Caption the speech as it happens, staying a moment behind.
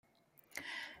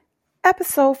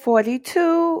episode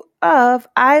 42 of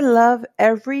I Love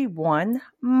Everyone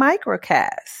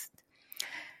Microcast.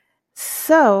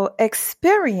 So,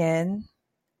 Experian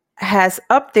has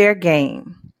upped their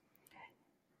game.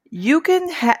 You can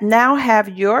now have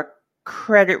your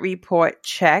credit report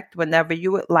checked whenever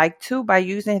you would like to by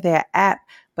using their app,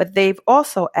 but they've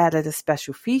also added a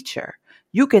special feature.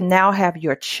 You can now have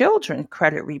your children's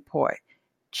credit report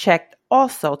checked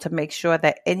also to make sure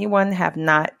that anyone have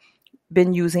not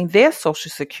been using their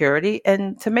social security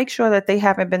and to make sure that they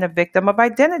haven't been a victim of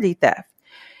identity theft.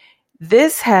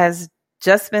 This has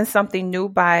just been something new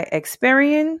by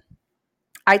Experian.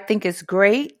 I think it's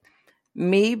great.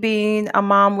 Me being a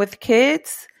mom with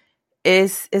kids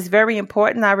is very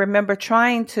important. I remember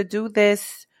trying to do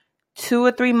this 2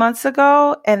 or 3 months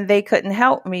ago and they couldn't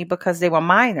help me because they were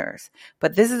minors.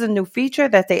 But this is a new feature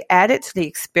that they added to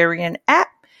the Experian app.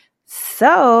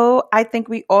 So I think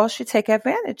we all should take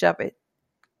advantage of it.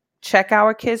 Check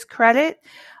our kids' credit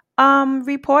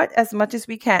report as much as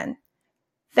we can.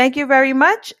 Thank you very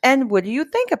much. And what do you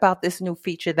think about this new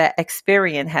feature that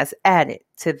Experian has added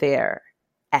to their